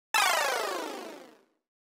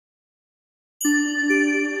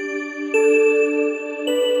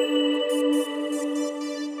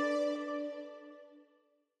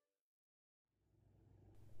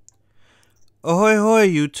Ahoy hoy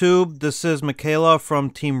YouTube, this is Michaela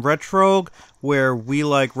from Team Retrogue, where we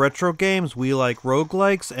like retro games, we like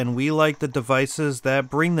roguelikes, and we like the devices that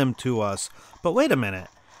bring them to us. But wait a minute,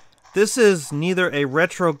 this is neither a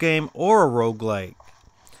retro game or a roguelike.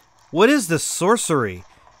 What is this sorcery?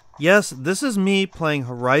 Yes, this is me playing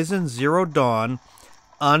Horizon Zero Dawn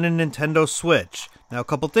on a Nintendo Switch. Now a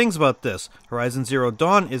couple things about this. Horizon Zero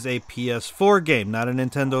Dawn is a PS4 game, not a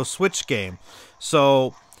Nintendo Switch game.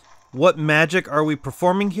 So what magic are we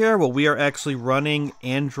performing here? Well, we are actually running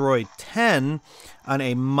Android 10 on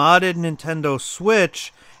a modded Nintendo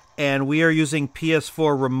Switch, and we are using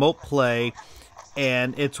PS4 Remote Play,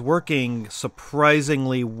 and it's working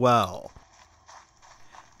surprisingly well.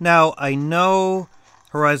 Now, I know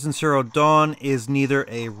Horizon Zero Dawn is neither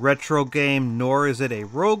a retro game nor is it a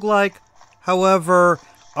roguelike. However,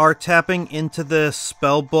 our tapping into this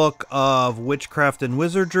spellbook of witchcraft and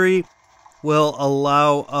wizardry will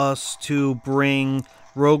allow us to bring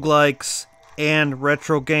roguelikes and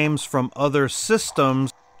retro games from other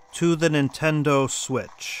systems to the Nintendo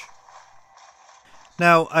Switch.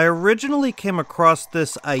 Now, I originally came across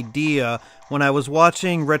this idea when I was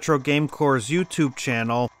watching Retro Game Core's YouTube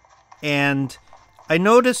channel, and I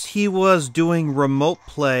noticed he was doing Remote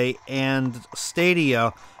Play and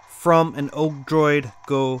Stadia from an Odroid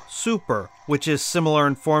Go Super, which is similar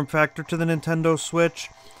in form factor to the Nintendo Switch.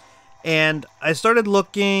 And I started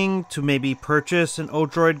looking to maybe purchase an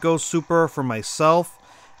Odroid Go Super for myself,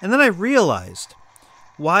 and then I realized,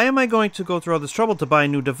 why am I going to go through all this trouble to buy a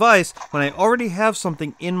new device when I already have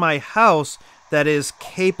something in my house that is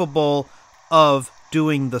capable of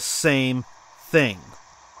doing the same thing?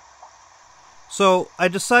 So I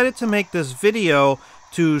decided to make this video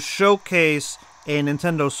to showcase a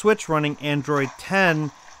Nintendo Switch running Android 10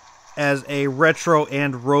 as a retro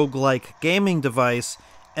and roguelike gaming device.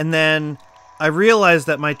 And then I realized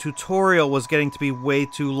that my tutorial was getting to be way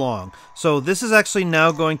too long. So this is actually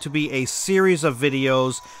now going to be a series of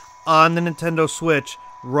videos on the Nintendo Switch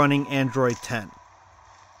running Android 10.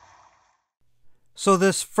 So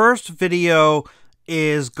this first video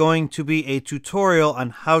is going to be a tutorial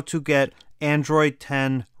on how to get Android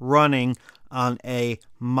 10 running on a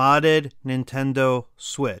modded Nintendo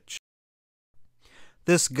Switch.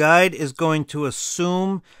 This guide is going to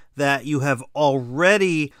assume that you have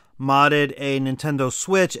already modded a Nintendo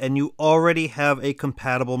Switch and you already have a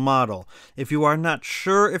compatible model. If you are not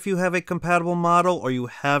sure if you have a compatible model or you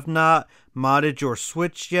have not modded your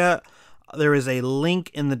Switch yet, there is a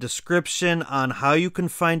link in the description on how you can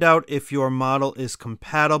find out if your model is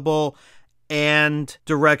compatible and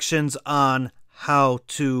directions on how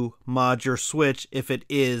to mod your Switch if it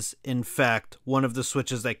is, in fact, one of the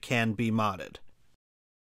Switches that can be modded.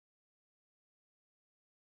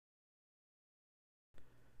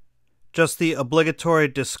 Just the obligatory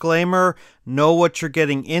disclaimer, know what you're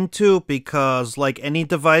getting into, because like any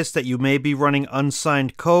device that you may be running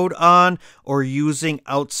unsigned code on or using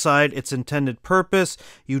outside its intended purpose,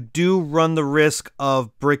 you do run the risk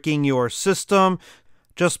of bricking your system.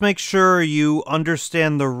 Just make sure you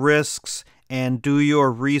understand the risks and do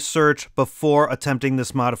your research before attempting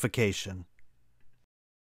this modification.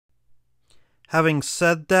 Having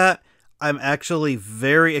said that, I'm actually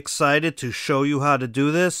very excited to show you how to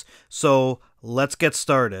do this, so let's get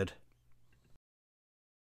started.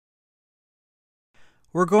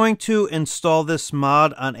 We're going to install this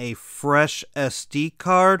mod on a fresh SD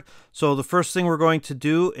card. So the first thing we're going to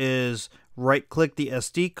do is right-click the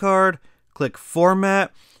SD card, click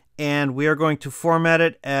Format, and we are going to format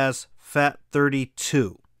it as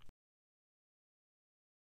FAT32.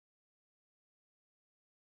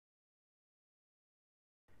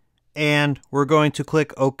 And we're going to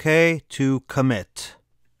click OK to commit.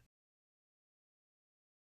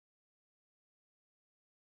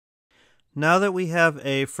 Now that we have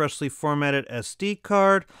a freshly formatted SD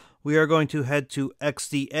card, we are going to head to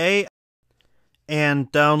XDA and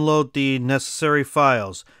download the necessary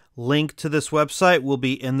files. Link to this website will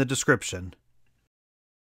be in the description.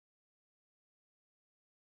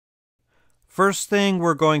 First thing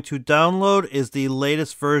we're going to download is the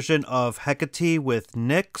latest version of Hecate with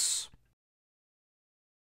Nix.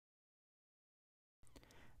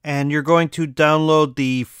 And you're going to download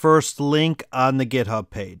the first link on the GitHub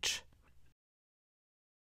page.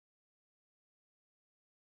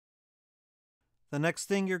 The next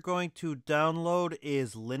thing you're going to download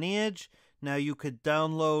is Lineage. Now you could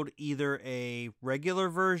download either a regular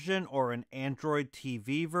version or an Android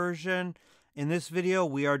TV version. In this video,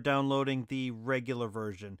 we are downloading the regular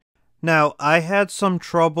version. Now, I had some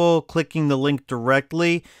trouble clicking the link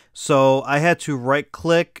directly, so I had to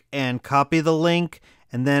right-click and copy the link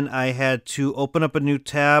and then I had to open up a new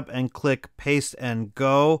tab and click paste and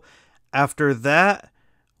go. After that,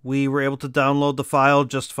 we were able to download the file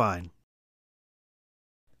just fine.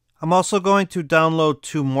 I'm also going to download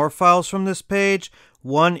 2 more files from this page.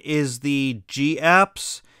 One is the G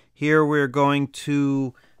apps. Here we're going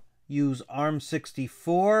to use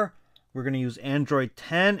ARM64. We're going to use Android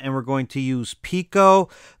 10, and we're going to use Pico.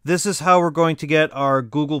 This is how we're going to get our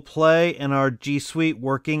Google Play and our G Suite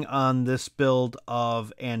working on this build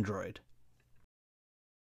of Android.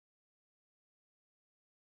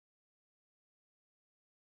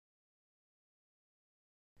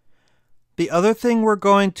 The other thing we're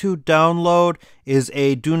going to download is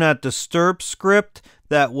a Do Not Disturb script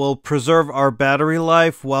that will preserve our battery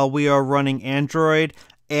life while we are running Android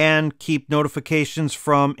and keep notifications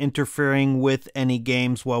from interfering with any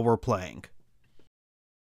games while we're playing.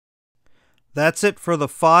 That's it for the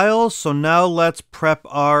files, so now let's prep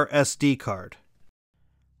our SD card.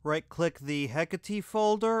 Right-click the Hecate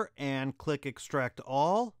folder and click Extract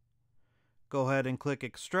All. Go ahead and click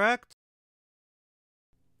Extract.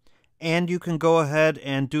 And you can go ahead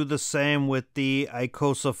and do the same with the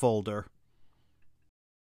Icosa folder.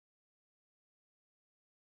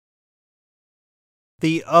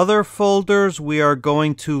 The other folders we are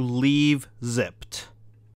going to leave zipped.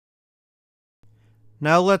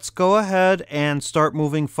 Now let's go ahead and start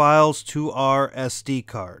moving files to our SD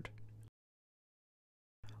card.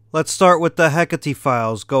 Let's start with the Hecate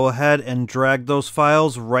files. Go ahead and drag those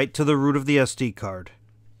files right to the root of the SD card.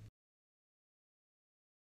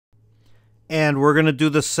 And we're going to do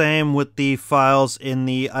the same with the files in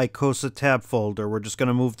the Icosa tab folder. We're just going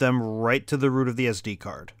to move them right to the root of the SD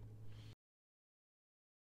card.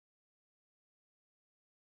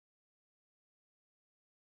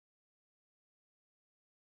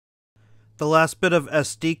 The last bit of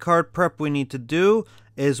SD card prep we need to do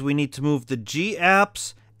is we need to move the G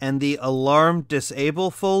apps and the alarm disable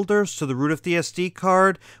folders to the root of the SD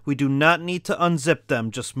card. We do not need to unzip them,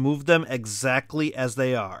 just move them exactly as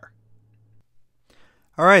they are.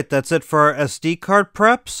 Alright, that's it for our SD card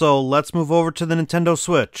prep, so let's move over to the Nintendo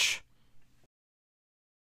Switch.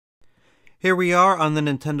 Here we are on the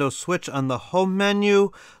Nintendo Switch on the home menu.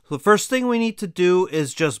 The first thing we need to do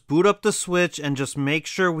is just boot up the Switch and just make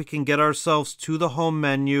sure we can get ourselves to the home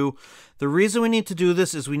menu. The reason we need to do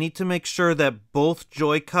this is we need to make sure that both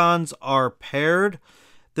Joy-Cons are paired.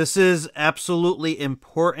 This is absolutely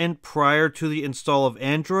important prior to the install of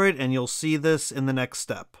Android, and you'll see this in the next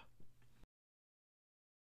step.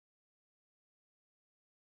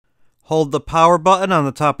 Hold the power button on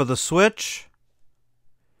the top of the Switch.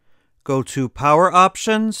 Go to Power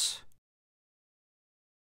Options.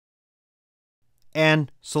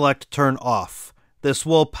 And select Turn Off. This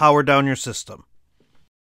will power down your system.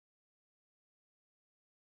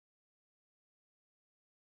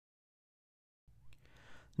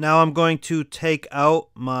 Now I'm going to take out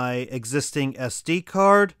my existing SD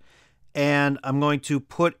card, and I'm going to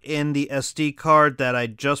put in the SD card that I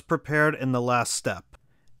just prepared in the last step.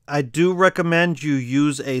 I do recommend you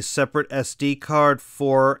use a separate SD card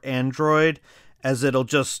for Android, as it'll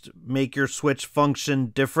just make your Switch function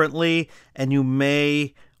differently, and you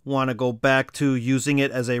may want to go back to using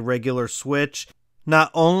it as a regular Switch.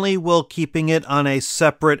 Not only will keeping it on a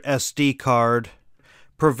separate SD card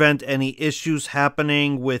prevent any issues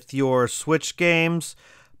happening with your Switch games,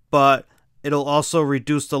 but it'll also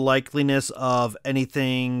reduce the likeliness of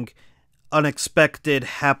anything unexpected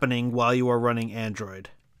happening while you are running Android.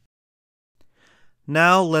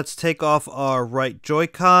 Now let's take off our right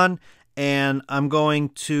Joy-Con, and I'm going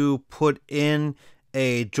to put in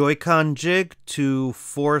a Joy-Con jig to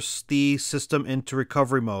force the system into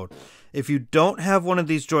recovery mode. If you don't have one of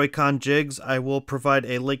these Joy-Con jigs, I will provide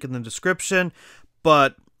a link in the description,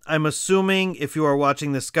 but I'm assuming if you are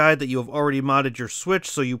watching this guide that you have already modded your Switch,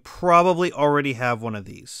 so you probably already have one of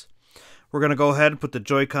these. We're going to go ahead and put the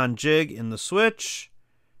Joy-Con jig in the Switch,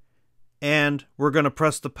 and we're going to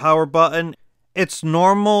press the power button. It's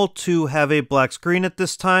normal to have a black screen at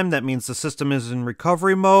this time. That means the system is in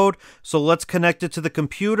recovery mode. So let's connect it to the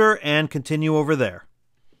computer and continue over there.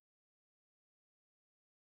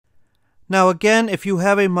 Now again, if you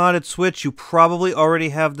have a modded Switch, you probably already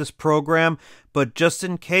have this program, but just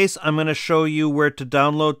in case, I'm going to show you where to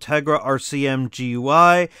download Tegra RCM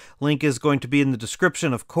GUI. Link is going to be in the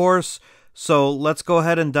description, of course. So let's go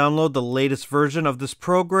ahead and download the latest version of this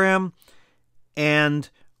program, and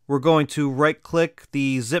we're going to right-click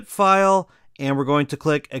the zip file, and we're going to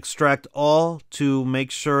click Extract All to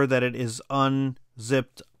make sure that it is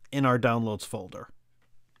unzipped in our Downloads folder.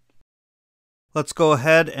 Let's go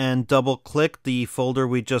ahead and double-click the folder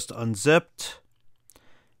we just unzipped,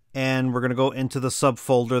 and we're going to go into the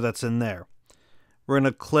subfolder that's in there. We're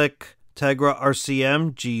going to click Tegra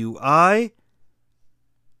RCM GUI,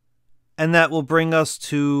 and that will bring us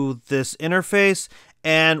to this interface.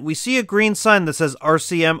 And we see a green sign that says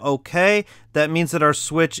RCM OK. That means that our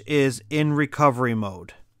switch is in recovery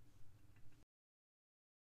mode.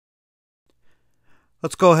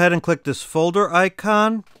 Let's go ahead and click this folder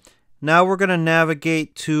icon. Now we're going to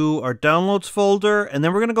navigate to our downloads folder, and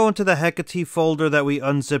then we're going to go into the Hecate folder that we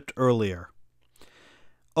unzipped earlier.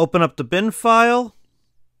 Open up the bin file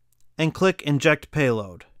and click Inject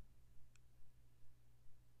Payload.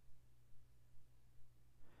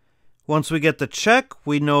 Once we get the check,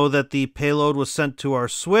 we know that the payload was sent to our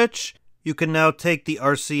switch. You can now take the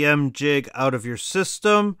RCM jig out of your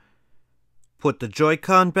system, put the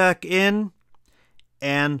Joy-Con back in,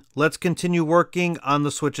 and let's continue working on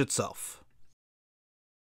the Switch itself.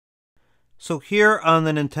 So here on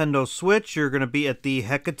the Nintendo Switch, you're going to be at the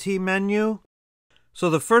Hecate menu. So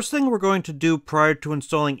the first thing we're going to do prior to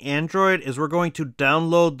installing Android is we're going to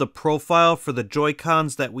download the profile for the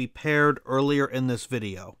Joy-Cons that we paired earlier in this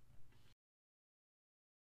video.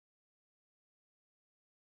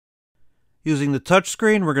 Using the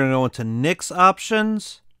touchscreen, we're going to go into NICS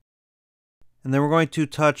options, and then we're going to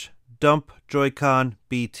touch Dump Joy-Con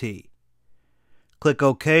BT. Click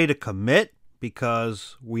OK to commit,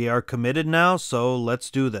 because we are committed now, so let's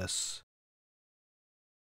do this.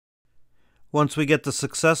 Once we get the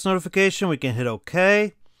success notification, we can hit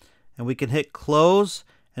OK, and we can hit close,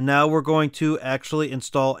 and now we're going to actually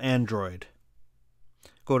install Android.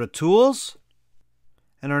 Go to Tools,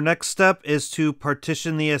 and our next step is to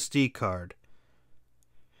partition the SD card.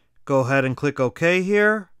 Go ahead and click OK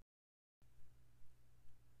here.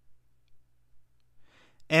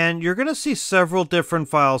 And you're going to see several different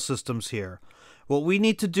file systems here. What we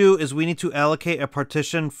need to do is we need to allocate a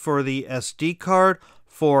partition for the SD card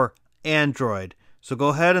for Android. So go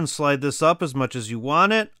ahead and slide this up as much as you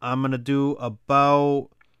want it. I'm going to do about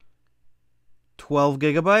 12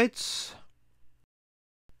 gigabytes.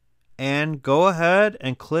 And go ahead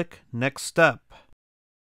and click Next Step.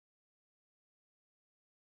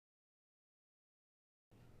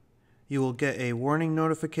 You will get a warning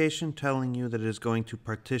notification telling you that it is going to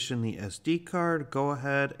partition the SD card. Go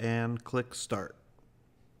ahead and click Start.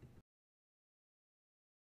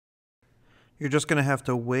 You're just going to have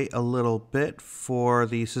to wait a little bit for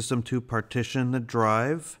the system to partition the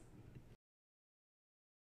drive.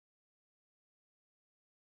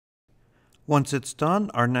 Once it's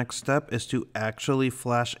done, our next step is to actually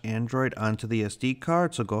flash Android onto the SD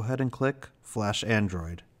card, so go ahead and click Flash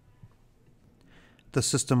Android. The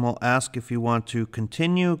system will ask if you want to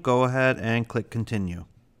continue. Go ahead and click Continue.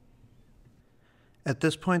 At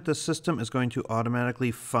this point, the system is going to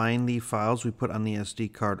automatically find the files we put on the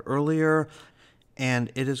SD card earlier,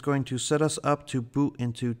 and it is going to set us up to boot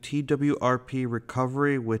into TWRP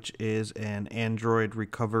Recovery, which is an Android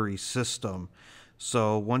recovery system.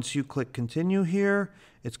 So once you click Continue here,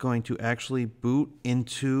 it's going to actually boot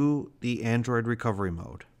into the Android recovery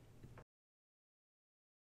mode.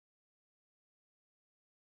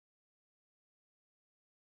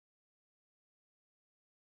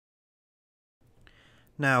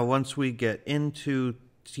 Now, once we get into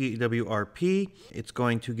TWRP, it's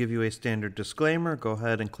going to give you a standard disclaimer. Go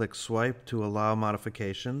ahead and click Swipe to allow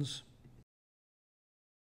modifications.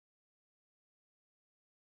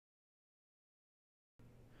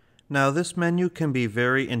 Now, this menu can be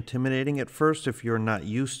very intimidating at first if you're not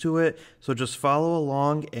used to it, so just follow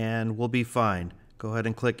along and we'll be fine. Go ahead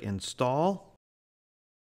and click Install.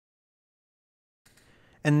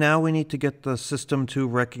 And now we need to get the system to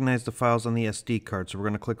recognize the files on the SD card. So we're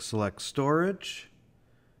going to click Select Storage.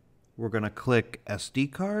 We're going to click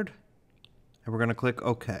SD card. And we're going to click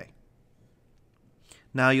OK.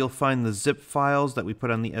 Now you'll find the zip files that we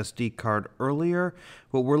put on the SD card earlier.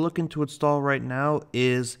 What we're looking to install right now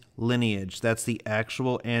is Lineage. That's the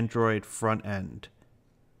actual Android front end.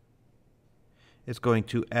 It's going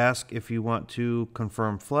to ask if you want to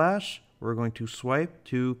confirm flash. We're going to swipe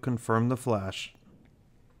to confirm the flash.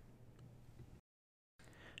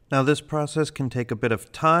 Now this process can take a bit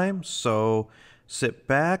of time, so sit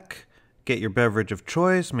back, get your beverage of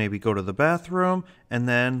choice, maybe go to the bathroom, and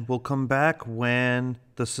then we'll come back when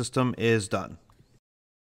the system is done.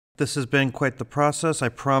 This has been quite the process. I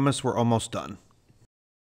promise we're almost done.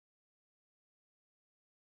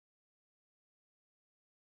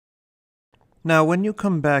 Now, when you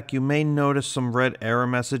come back, you may notice some red error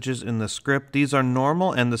messages in the script. These are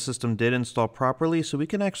normal, and the system did install properly, so we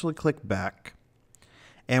can actually click back.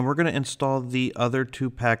 And we're going to install the other two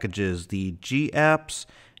packages, the G apps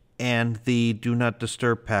and the Do Not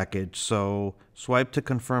Disturb package. So swipe to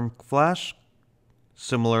confirm flash,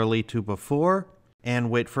 similarly to before,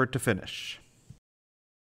 and wait for it to finish.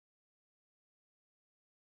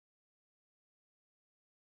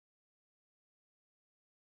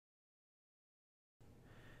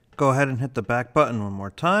 Go ahead and hit the back button one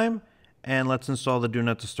more time, and let's install the Do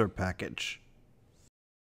Not Disturb package.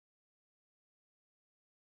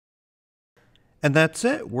 And that's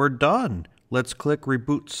it, we're done. Let's click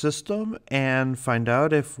Reboot System and find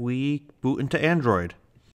out if we boot into Android.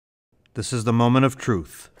 This is the moment of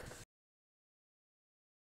truth.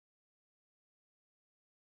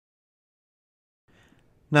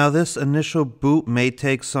 Now this initial boot may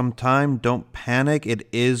take some time. Don't panic, it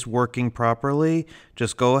is working properly.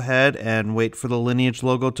 Just go ahead and wait for the Lineage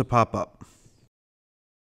logo to pop up.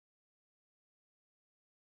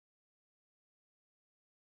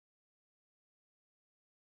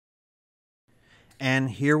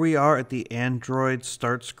 And here we are at the Android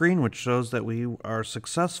start screen, which shows that we are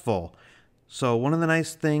successful. So one of the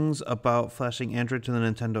nice things about flashing Android to the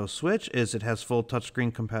Nintendo Switch is it has full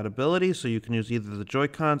touchscreen compatibility, so you can use either the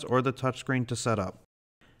Joy-Cons or the touchscreen to set up.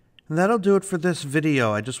 And that'll do it for this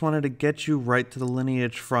video. I just wanted to get you right to the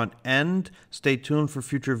Lineage front end. Stay tuned for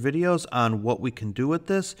future videos on what we can do with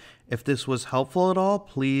this. If this was helpful at all,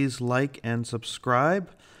 please like and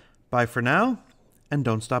subscribe. Bye for now, and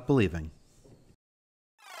don't stop believing.